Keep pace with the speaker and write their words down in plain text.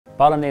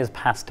Bolognese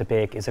pasta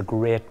bake is a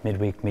great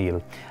midweek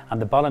meal, and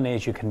the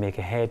Bolognese you can make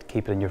ahead,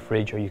 keep it in your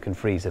fridge, or you can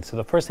freeze it. So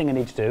the first thing I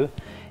need to do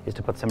is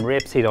to put some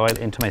rapeseed oil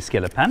into my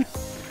skillet pan,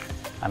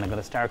 and I'm going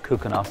to start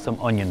cooking off some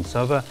onions.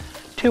 So I've got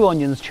 2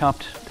 onions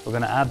chopped. We're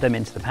going to add them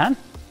into the pan.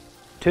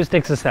 2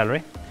 sticks of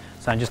celery.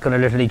 So I'm just going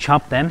to literally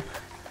chop them,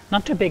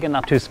 not too big and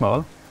not too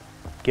small.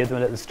 Give them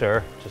a little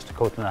stir just to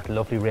coat them in that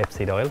lovely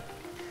rapeseed oil.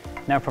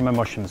 Now for my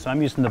mushrooms. So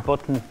I'm using the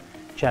button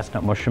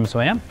chestnut mushrooms, so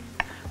I am.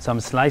 So I'm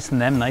slicing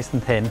them nice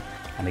and thin,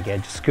 and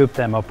again just scoop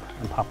them up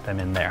and pop them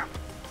in there.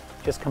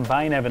 Just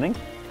combine everything.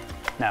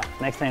 Now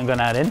next thing I'm going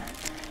to add in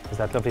is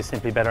that lovely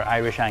Simply Better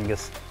Irish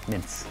Angus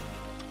mince.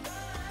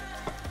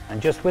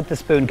 And just with the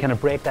spoon kind of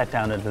break that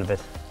down a little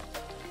bit.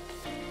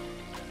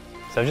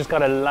 So I've just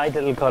got a light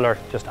little colour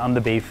just on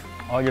the beef,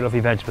 all your lovely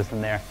vegetables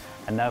in there.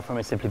 And now for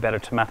my Simply Better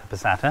tomato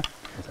passata.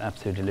 It's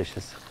absolutely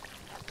delicious.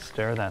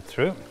 Stir that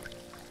through.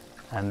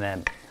 And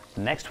then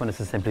the next one is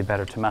the Simply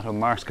Better tomato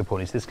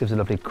mascarpone. So this gives a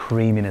lovely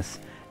creaminess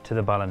to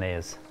the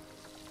Bolognese.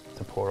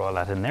 So pour all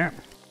that in there.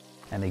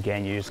 And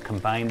again, you just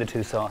combine the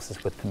 2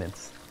 sauces with the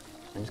mince.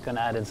 I'm just going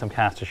to add in some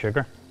caster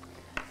sugar,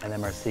 and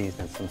then our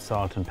seasoning, some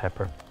salt and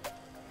pepper.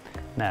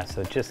 Now,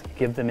 so just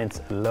give the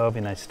mince a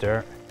lovely nice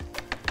stir.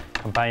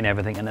 Combine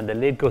everything, and then the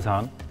lid goes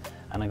on,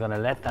 and I'm going to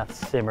let that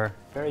simmer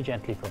very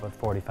gently for about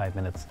 45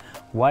 minutes.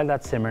 While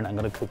that's simmering, I'm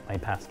going to cook my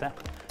pasta.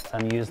 So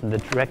I'm using the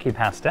Directly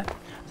pasta.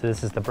 So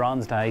this is the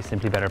bronzed eye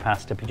Simply Better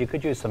pasta, but you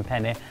could use some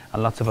penne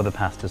and lots of other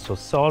pastas. So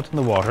salt in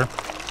the water.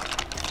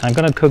 I'm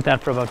going to cook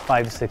that for about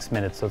 5 to 6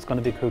 minutes. So it's going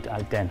to be cooked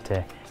al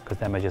dente, because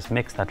then I just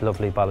mix that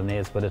lovely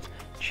Bolognese with it,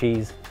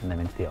 cheese, and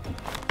then into the oven.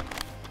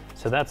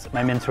 So that's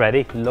my mince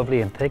ready, lovely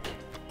and thick,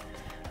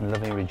 and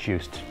lovely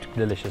reduced,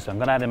 delicious. So I'm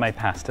going to add in my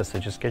pasta, so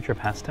just get your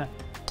pasta,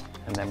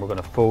 and then we're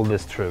going to fold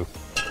this through.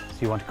 So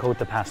you want to coat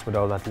the pasta with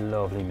all that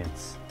lovely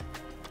mince.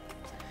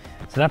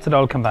 So that's it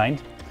all combined.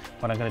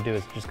 What I'm going to do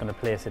is just going to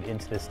place it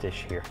into this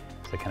dish here.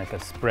 So kind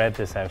of spread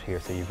this out here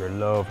so you have your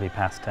lovely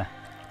pasta.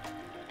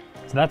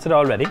 So that's it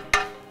all ready.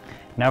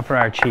 Now for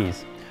our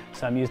cheese.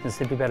 So I'm using the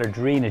Simply Better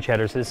Drina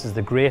cheddar. So this is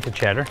the grated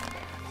cheddar.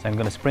 So I'm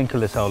going to sprinkle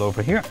this all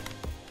over here.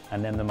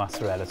 And then the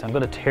mozzarella. So I'm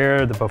going to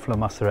tear the buffalo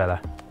mozzarella.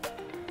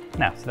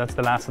 Now, so that's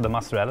the last of the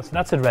mozzarella. So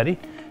that's it ready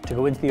to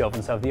go into the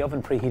oven. So I have the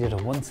oven preheated at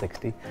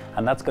 160,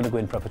 and that's going to go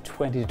in for about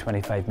 20 to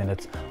 25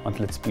 minutes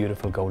until it's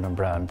beautiful golden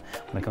brown.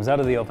 When it comes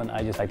out of the oven,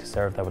 I just like to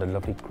serve that with a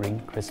lovely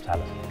green crisp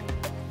salad.